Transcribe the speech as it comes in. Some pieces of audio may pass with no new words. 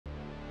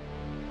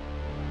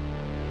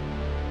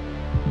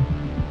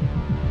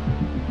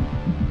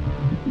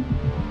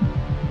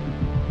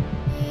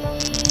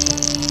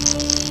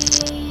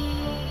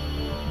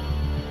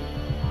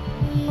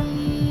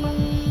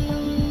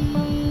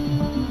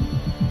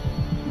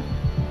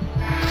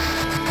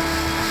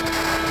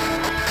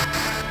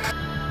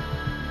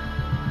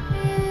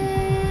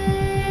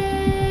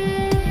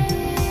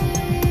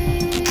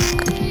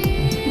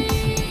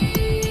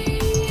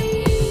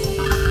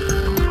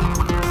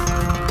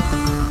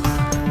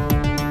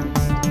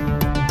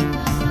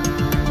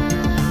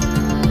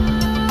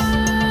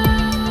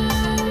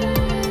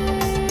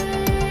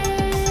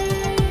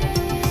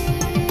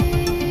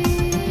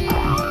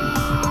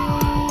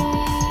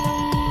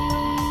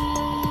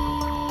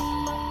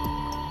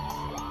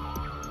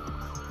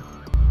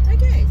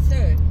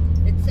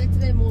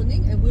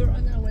morning, and we're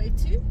on our way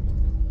to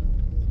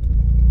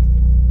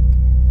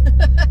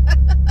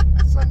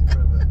Sand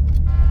River.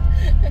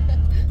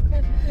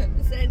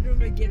 the Sand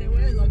River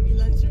Getaway along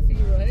Illantrafi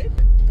Road.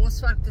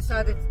 Bosvark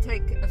decided to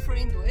take a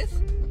friend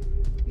with.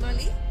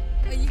 Molly,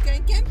 are you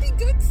going camping,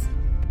 Gooks?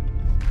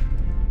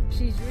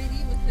 She's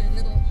ready with her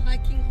little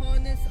hiking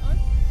harness on.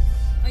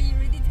 Are you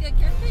ready to go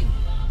camping?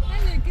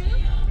 Hello,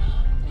 girl.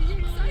 Are you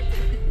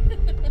excited?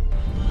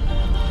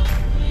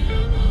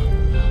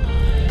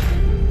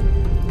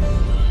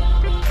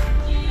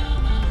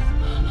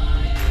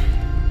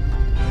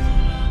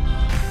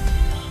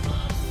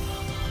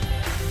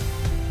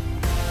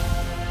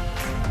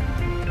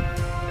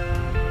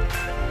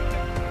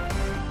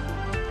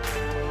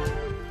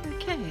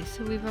 Okay,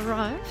 so we've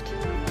arrived.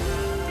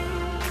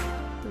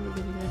 And we're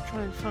going to go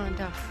try and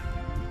find our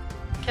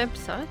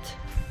campsite.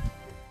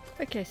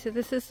 Okay, so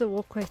this is the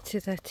walkway to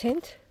the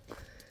tent.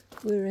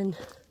 We're in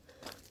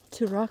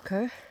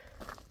Turako.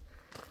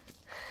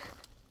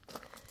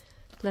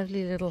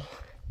 Lovely little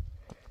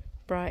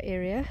braai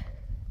area.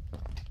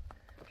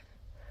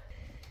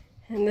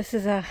 And this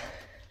is our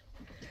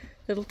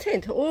little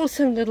tent.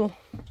 Awesome little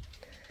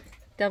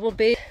double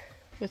bed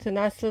with a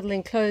nice little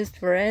enclosed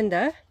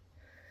veranda.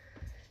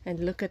 And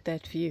look at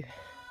that view.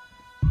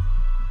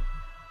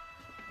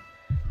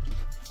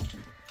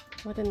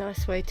 What a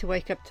nice way to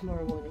wake up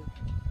tomorrow morning.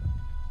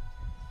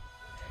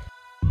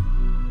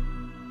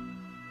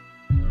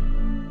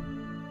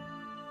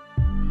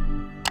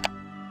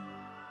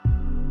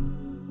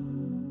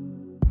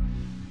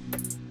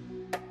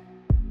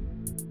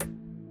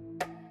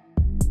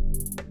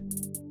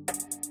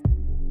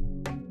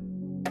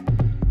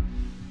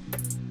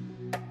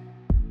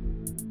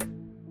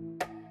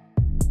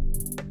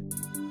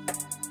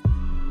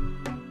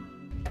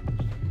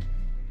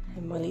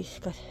 Molly's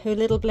got her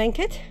little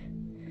blanket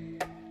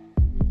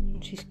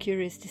and she's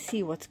curious to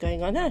see what's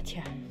going on out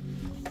here.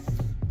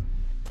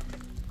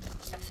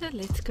 So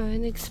let's go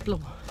and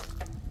explore.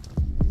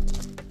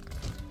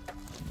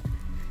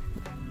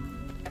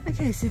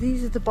 Okay, so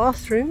these are the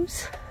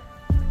bathrooms.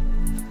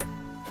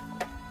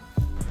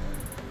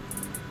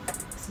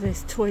 So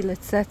there's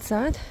toilets that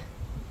side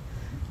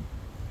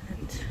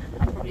and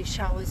probably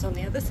showers on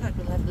the other side.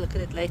 We'll have a look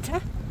at it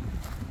later.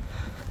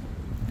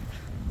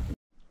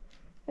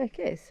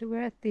 Okay, so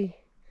we're at the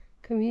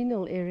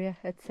communal area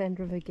at Sand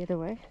River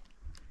Getaway.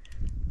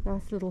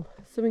 Nice little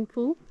swimming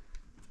pool.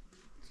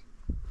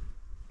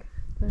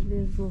 Lovely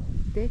little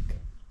deck.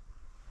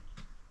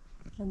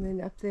 And then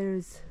up there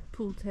is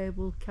pool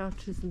table,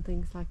 couches and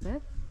things like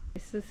that.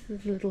 So this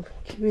is a little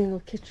communal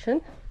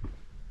kitchen.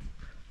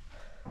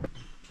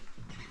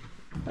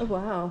 Oh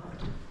wow.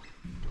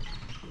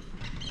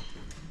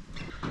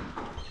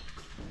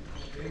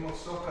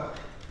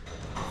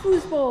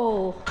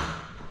 Foosball!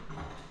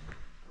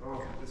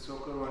 Oh, the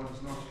soccer one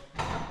is not.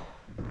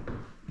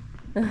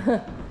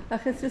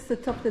 Ach, it's just the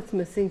top that's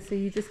missing, so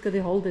you just got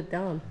to hold it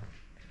down.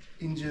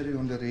 Injury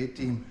on the red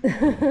team.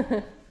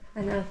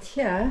 And out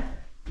here,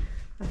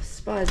 I've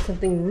spied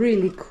something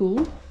really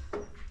cool.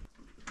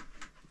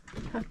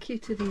 How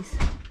cute are these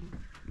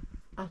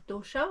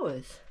outdoor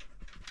showers?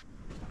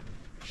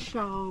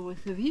 Shower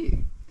with a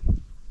view.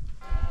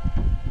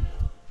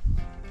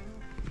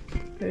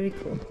 Very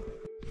cool.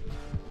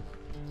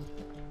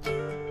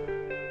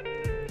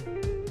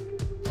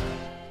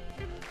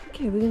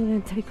 Okay, we're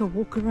going to take a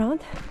walk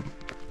around,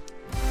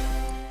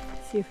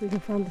 see if we can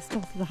find the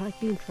start of the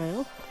hiking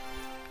trail.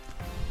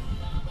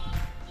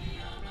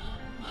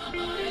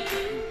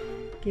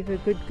 Give her a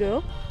good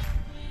girl.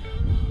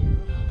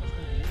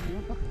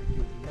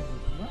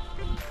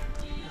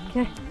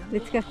 Okay,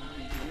 let's go.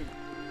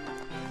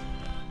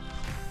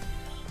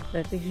 I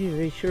don't think she's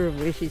very sure of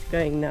where she's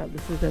going now.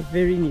 This is a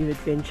very new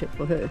adventure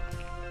for her.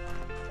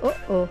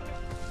 Uh-oh.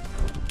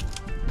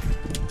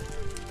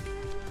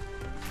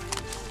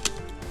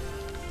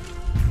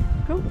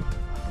 Cool.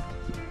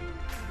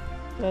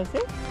 That's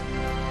it.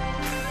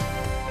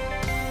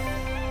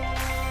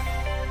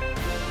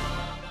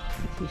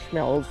 She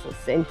smells the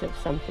scent of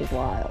something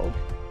wild.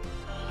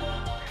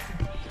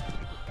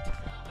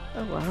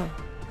 Oh wow,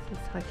 this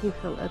hiking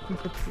trail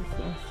opens up this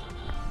nice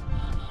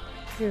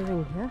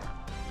clearing here.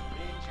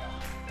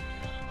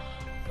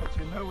 But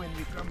you know, when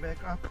you come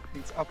back up,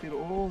 it's up here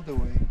all the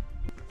way.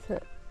 It's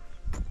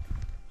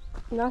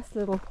a nice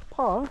little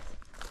path,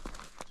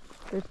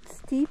 but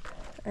steep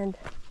and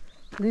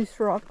loose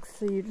rocks,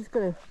 so you just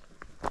got to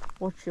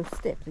watch your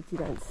step that you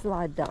don't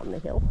slide down the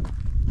hill.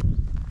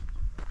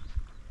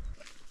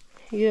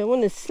 You don't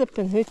want to slip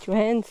and hurt your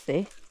hands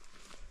there.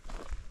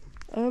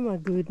 Oh my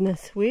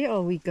goodness, where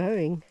are we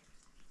going?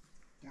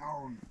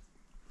 Down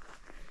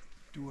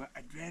to an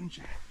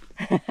adventure.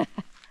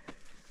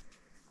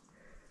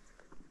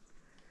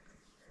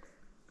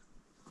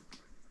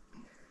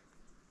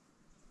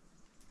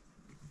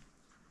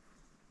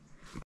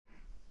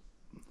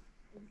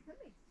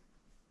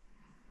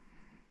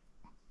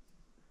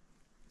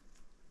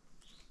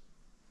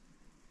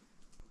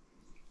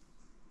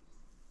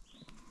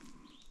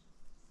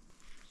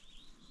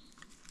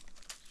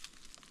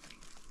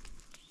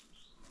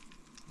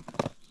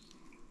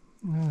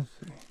 Let's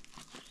see.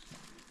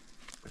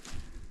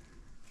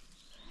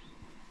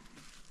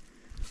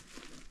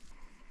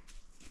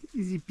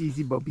 Easy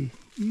peasy, Bobby.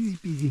 Easy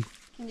peasy.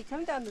 Can you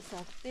come down the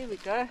side? There we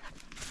go.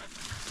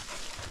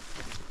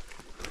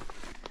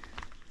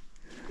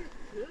 Good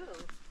girl.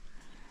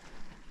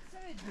 So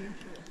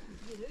adventurous. You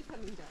see her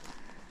coming down.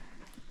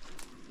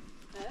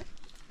 Huh?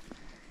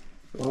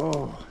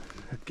 Oh,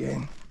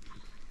 again.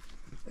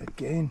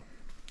 Again.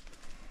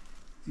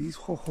 These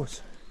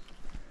hojos.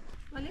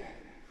 Molly,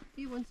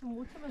 do you want some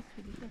water, my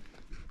sweetie?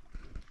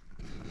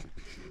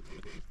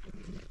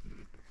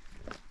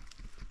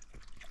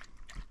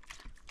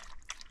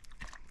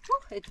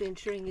 Oh,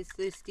 adventuring is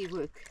thirsty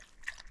work.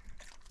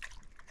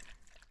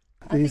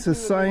 There's a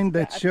sign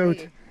that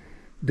showed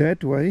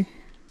that way.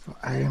 So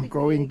I am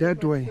going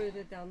that way.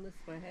 Further down this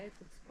way, hey? It's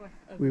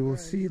quite We will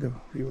overgrown. see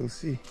though. We will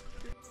see.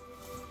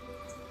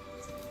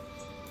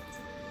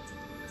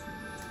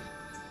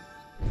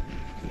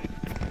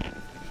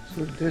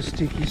 So this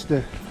stick is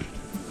the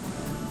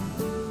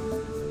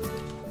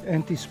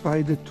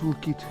anti-spider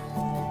toolkit.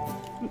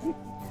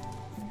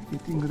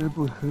 Getting rid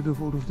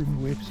of all of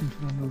them webs in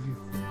front of you.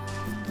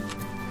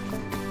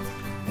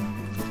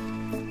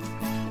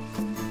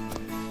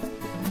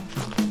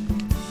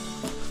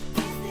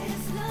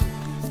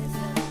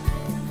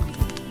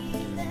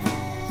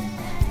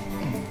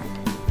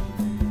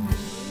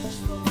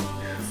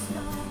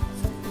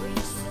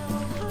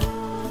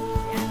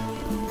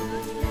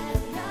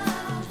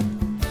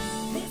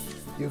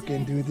 You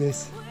can do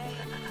this.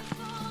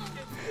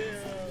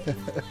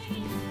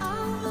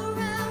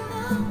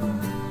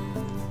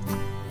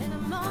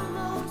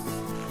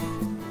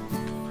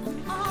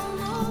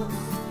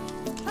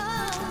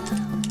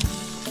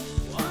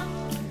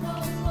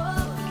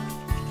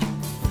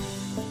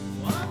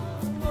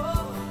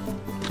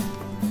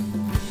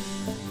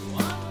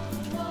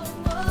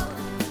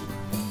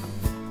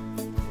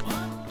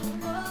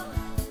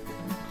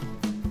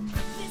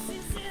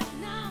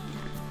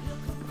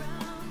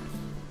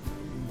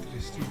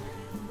 Interesting.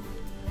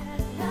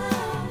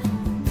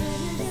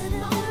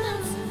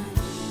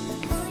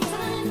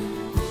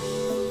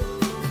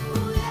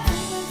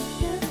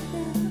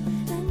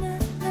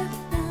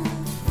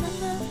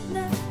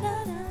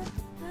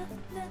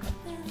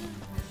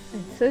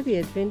 So the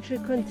adventure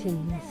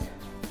continues.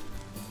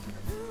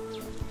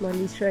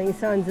 Molly's showing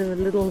signs of a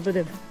little bit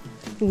of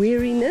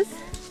weariness.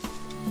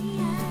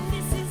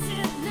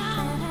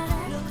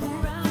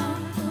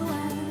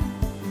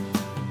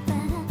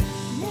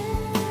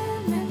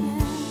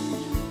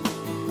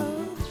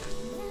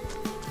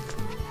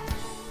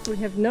 We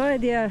have no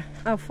idea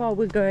how far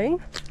we're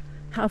going,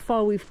 how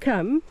far we've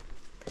come,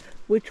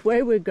 which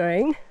way we're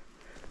going,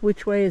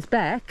 which way is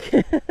back.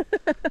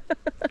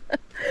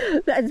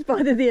 That's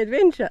part of the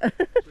adventure.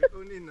 We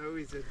only know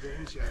it's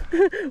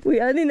adventure. We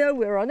only know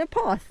we're on a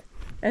path,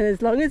 and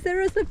as long as there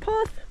is a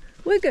path,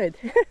 we're good.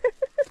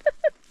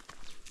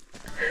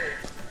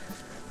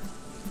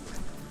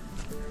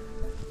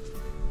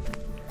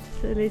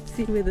 So let's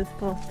see where this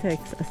path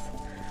takes us.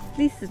 At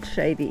least it's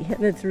shady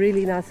and it's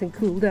really nice and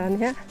cool down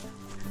here.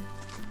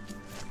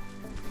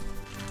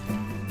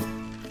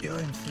 Yeah,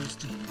 I'm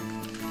thirsty.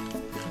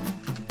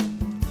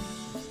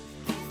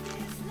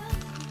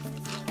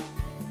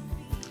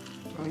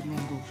 Right,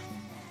 mangoes.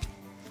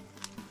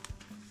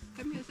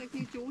 Come here, so I can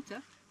get your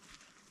water.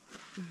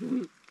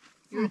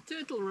 You're a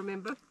turtle,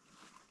 remember?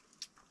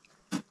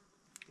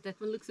 That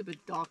one looks a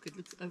bit dark, it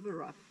looks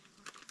overripe.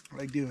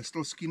 Like there was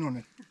still skin on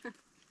it.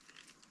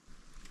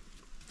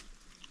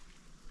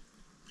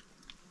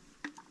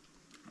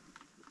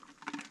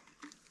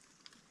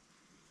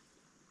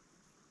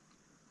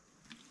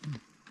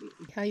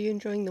 How are you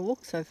enjoying the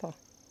walk so far?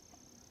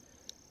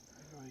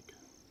 I like.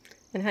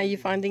 And how are you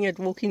finding it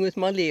walking with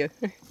Molly? I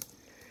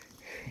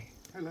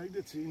like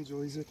that she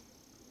enjoys it.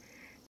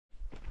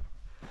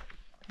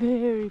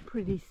 Very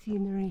pretty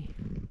scenery.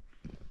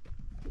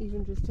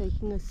 Even just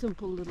taking a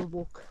simple little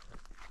walk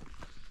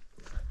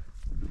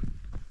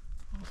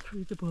all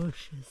through the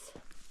bushes.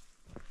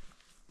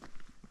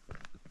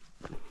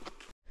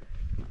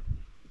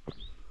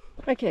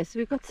 Okay, so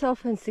we've got cell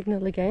phone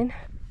signal again.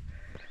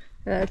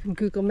 I opened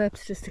Google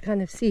Maps just to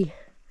kind of see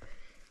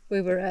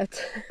where we're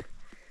at.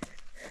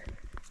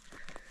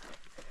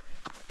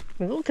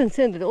 We're all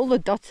concerned that all the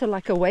dots are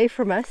like away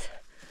from us,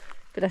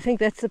 but I think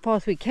that's the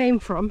path we came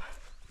from.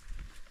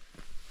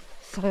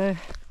 So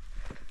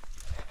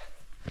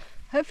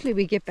hopefully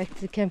we get back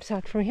to the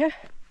campsite from here.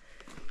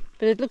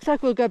 But it looks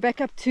like we'll go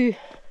back up to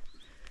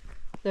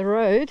the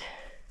road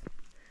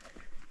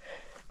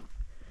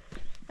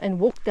and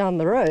walk down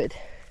the road.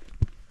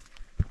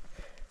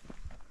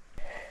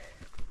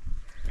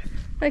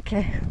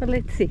 Okay, well,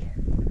 let's see.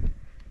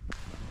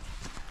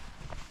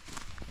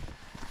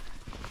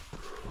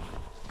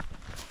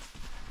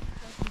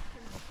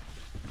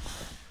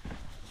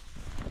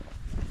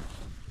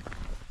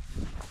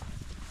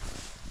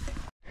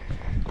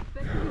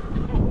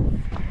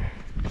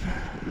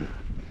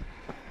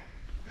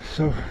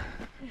 So,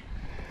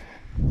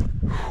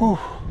 whew.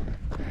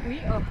 We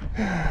are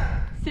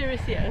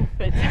seriously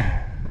unfit.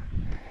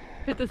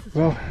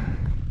 Well,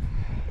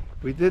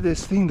 we did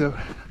this thing though,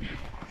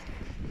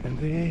 and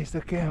there's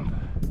the camp.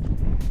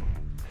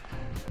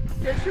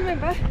 Just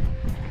remember,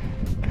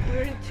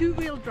 we're in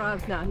two-wheel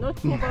drive now, not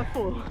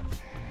 4x4.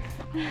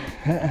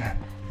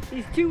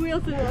 These two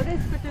wheels are not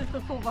as fit as the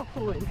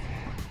 4x4 is.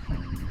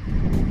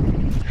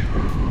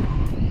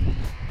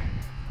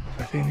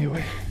 But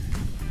anyway,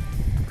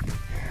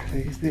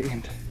 there's the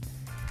end.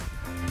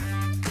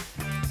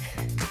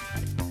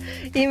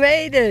 He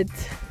made it!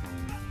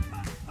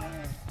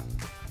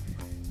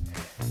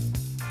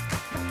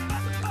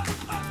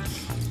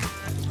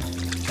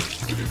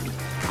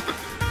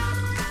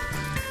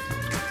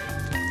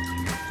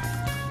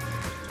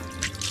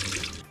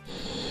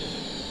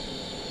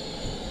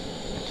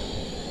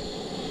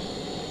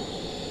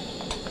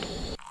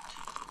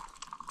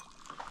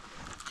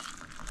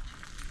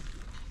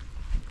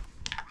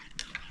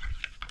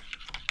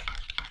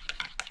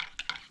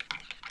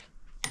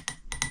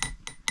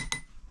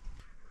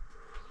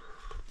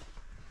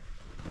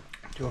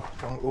 Oh,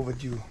 long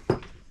overdue.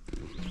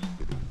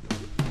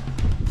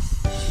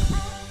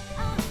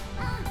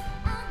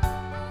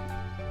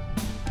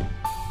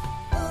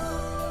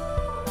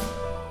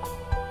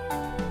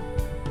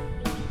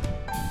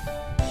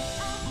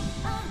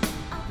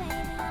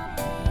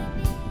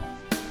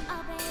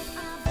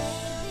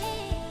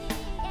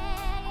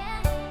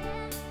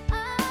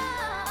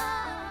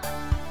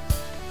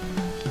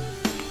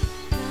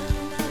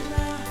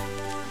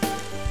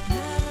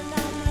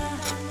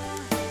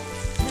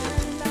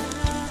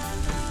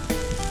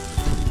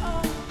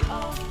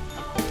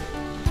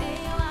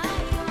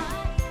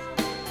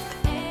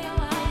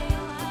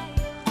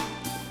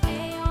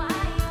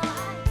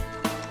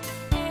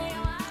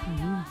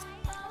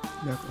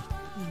 Lekker.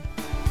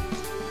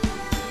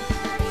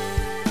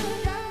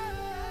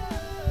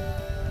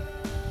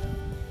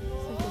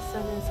 So the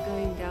sun is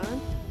going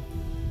down.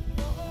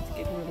 It's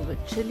getting a little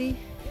bit chilly.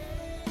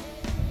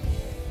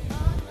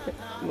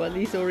 Well,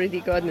 he's already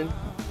gone and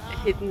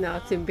hidden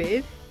out in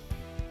bed.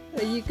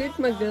 Are you good,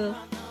 my girl?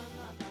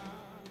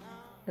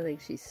 I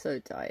think she's so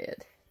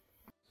tired.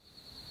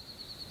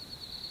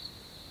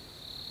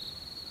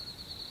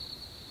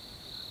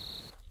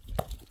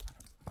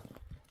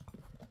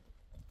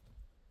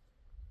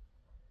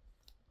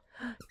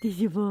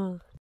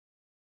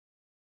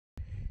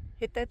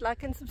 Hit that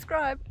like and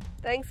subscribe.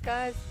 Thanks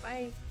guys.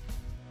 Bye.